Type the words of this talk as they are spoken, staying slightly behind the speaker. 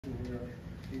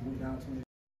They went down 20.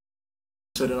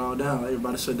 Shut it all down.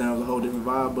 Everybody shut down. It was a whole different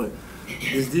vibe. But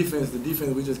this defense, the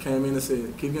defense, we just came in and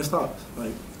said, keep getting stops.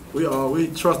 Like we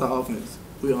trust our offense.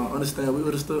 We understand. We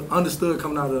understood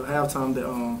coming out of halftime that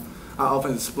our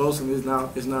offense is explosive. It's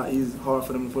not easy, hard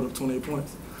for them to put up 28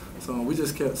 points. So we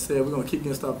just kept saying we're gonna keep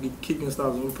getting stops,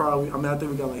 And we probably, I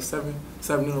think we got like seven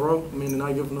in a row. I mean, and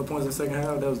not giving no points in the second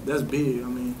half. That's big. I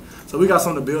mean, so we got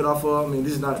something to build off of. I mean,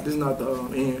 this is not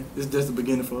the end. This is just the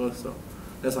beginning for us. So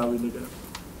that's how we look at it.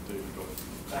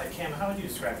 Cam, how would you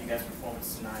describe you guys'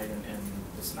 performance tonight and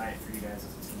this night for you guys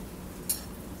as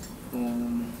a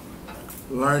team?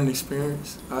 Learning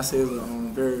experience. I say it's a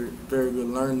very, very good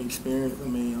learning experience. I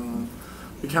mean,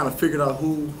 we kind of figured out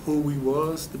who we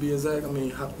was, to be exact. I mean,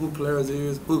 who players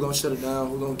is, who's gonna shut it down,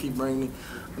 who's gonna keep bringing it.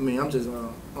 I mean, I'm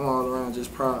all around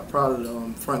just proud of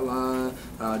the front line,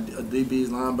 DBs,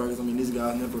 linebackers. I mean, these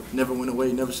guys never went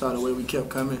away, never shot away. We kept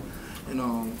coming, and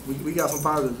we got some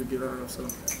positives to get out of. So,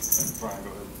 Brian,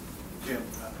 go ahead. Cam,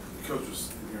 the coach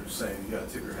was here saying you got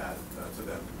to tip your hat to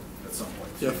them at some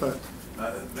point. Yeah, fact.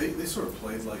 They sort of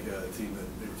played like a team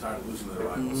that they were tired of losing to their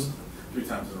rivals 3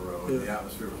 times in a row, and the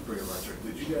atmosphere was pretty electric.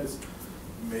 Did you guys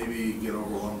maybe get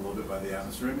overwhelmed a little bit by the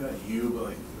atmosphere? Maybe not you, but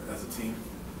like as a team.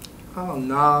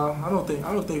 Nah, I don't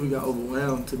think we got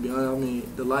overwhelmed, to be honest. I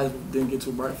mean, the lights didn't get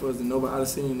too bright for us, and nobody I've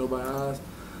seen, nobody's eyes.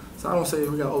 So I don't say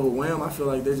we got overwhelmed. I feel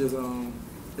like they just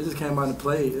came out and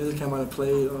played. They just came out and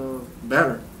played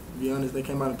better. To be honest, they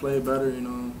came out and played better,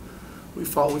 and we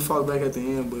fought back at the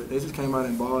end, but they just came out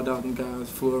and balled out. Them guys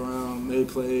flew around, made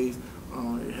plays.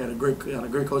 Had a great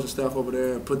coaching staff over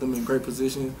there, put them in great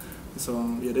positions.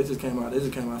 So yeah, they just came out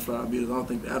flat out beat us. I don't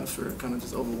think the atmosphere kind of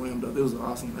just overwhelmed us. It was an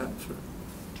awesome atmosphere.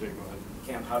 Jake, go ahead.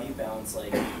 Cam, how do you balance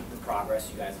like the progress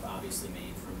you guys have obviously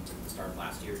made from the start of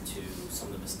last year to some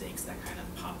of the mistakes that kind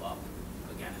of pop up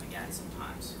again and again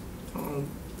sometimes?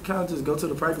 Kind of just go to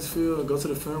the practice field, go to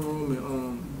the film room,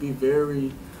 and be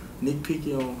very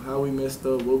nitpicky on how we messed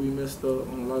up, what we messed up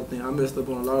on a lot of things. I messed up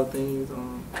on a lot of things.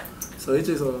 So it's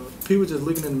just people just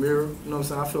looking in the mirror. You know what I'm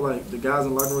saying? I feel like the guys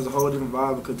in the locker room is a whole different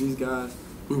vibe because these guys,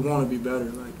 we want to be better.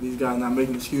 Like these guys not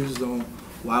making excuses on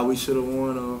why we should have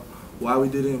won or why we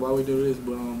didn't, why we do this.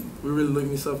 But we really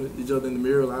looking at each other in the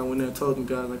mirror. Like I went there and told them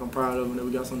guys like I'm proud of them that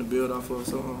we got something to build off of.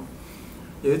 So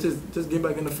yeah, it's just get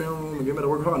back in the film room and get back to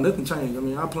work hard. Nothing changed. I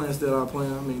mean, our plan still our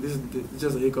plan. I mean, this is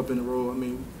just a hiccup in the road. I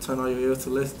mean, turn all your ears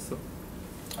to listen. So.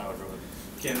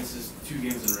 Ken, this is 2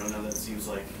 games in a row now that it seems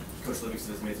like Coach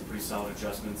Livingston has made some pretty solid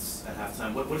adjustments at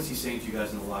halftime. What is he saying to you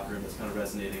guys in the locker room that's kind of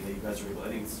resonating that you guys are able? I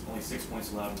think it's only 6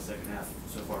 points allowed in the second half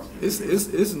so far.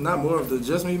 It's not more of the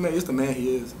adjustment he made. It's the man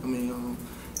he is. I mean,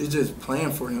 it's just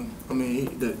playing for him. I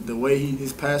mean, the way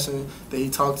his passion that he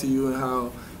talked to you and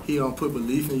how he put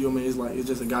belief in you. I mean, it's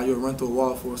just a guy you'll run through a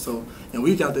wall for. So, and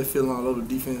we got that feeling all over the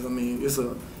defense. I mean, it's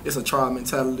a tribe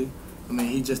mentality. I mean,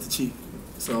 he's just the chief.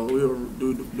 So we'll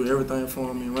do everything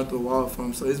for him and run through a wall for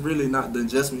him. So it's really not the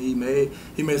adjustment he made.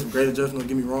 He made some great adjustments. Don't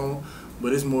get me wrong,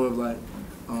 but it's more of like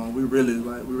we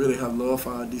really have love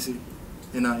for our DC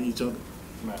and not each other.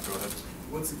 Matt, go ahead.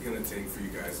 What's it going to take for you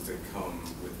guys to come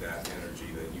with that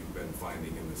energy that you've been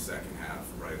finding in the second half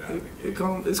right out of the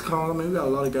gate? It's calm. I mean, we got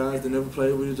a lot of guys that never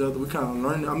played with each other. We kind of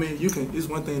learn. I mean, it's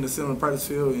one thing to sit on the practice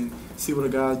field and see what a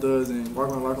guy does and walk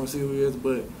around the locker room and see who he is,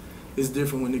 but it's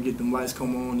different when they get them lights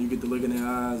come on, you get to look in their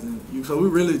eyes, so we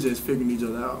really just figuring each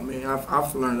other out. I mean,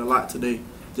 I've learned a lot today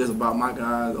just about my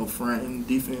guys up front and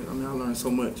defense. I mean, I learned so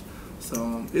much.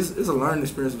 So it's a learning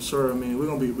experience for sure. I mean,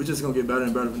 we're just gonna get better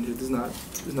and better from this. It's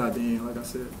not the end, like I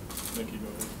said. Thank you.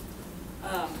 Go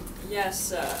ahead.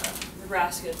 Yes,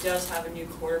 Nebraska does have a new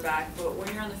quarterback, but when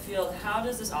you're on the field, how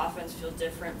does this offense feel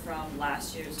different from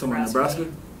last year's Nebraska?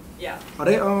 Yeah. Are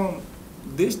they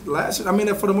this last year? I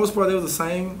mean, for the most part, they were the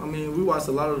same. I mean, we watched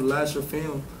a lot of the last year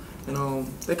film, and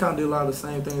they kind of did a lot of the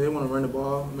same thing. They want to run the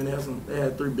ball. I mean, they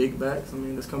had 3 big backs. I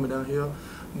mean, that's coming downhill.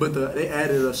 But they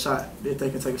added a shot. They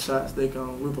can take shots. We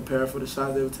prepared for the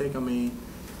shots they would take. I mean,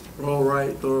 roll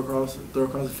right, throw across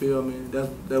the field. I mean,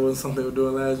 that wasn't something they were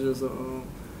doing last year. So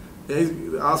yeah, he's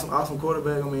an awesome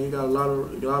quarterback. I mean, he got a lot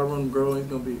of room to grow.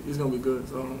 He's gonna be good.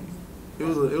 So it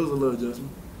was a little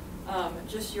adjustment.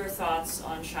 Just your thoughts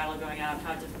on Shiloh going out and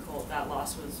how difficult that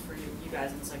loss was for you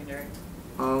guys in the secondary.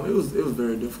 It was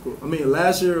very difficult. I mean,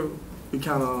 last year we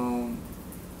kind of,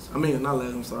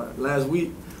 last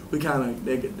week we kind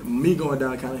of, me going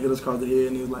down kind of hit us across the head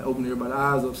and it was like opening everybody's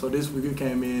eyes up. So this week we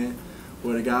came in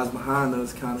where the guys behind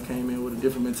us kind of came in with a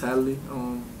different mentality,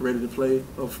 ready to play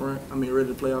up front. I mean, ready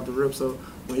to play off the rip. So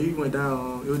when he went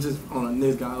down, it was just on a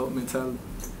next guy up mentality.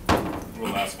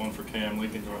 Well, last one for Cam.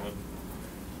 Lincoln, go ahead.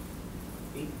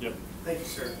 Me? Yep. Thank you,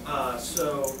 sir.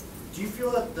 So Do you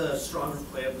feel that the stronger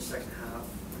play of the second half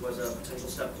was a potential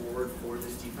step forward for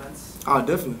this defense? Oh,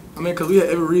 definitely. I mean, because we had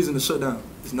every reason to shut down.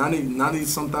 It's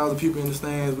 90-some thousand people in the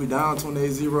stands. We down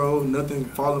 28-0, nothing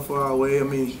falling for our way. I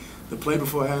mean, the play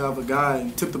before half, a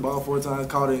guy tipped the ball 4 times,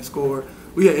 caught it and scored.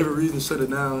 We had every reason to shut it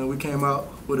down, and we came out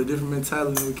with a different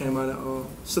mentality. We came out and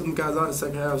shut them guys out in the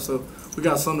second half. So we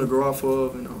got something to grow off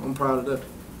of, and I'm proud of that.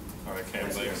 All right, Cam,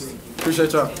 thanks.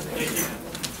 Appreciate y'all.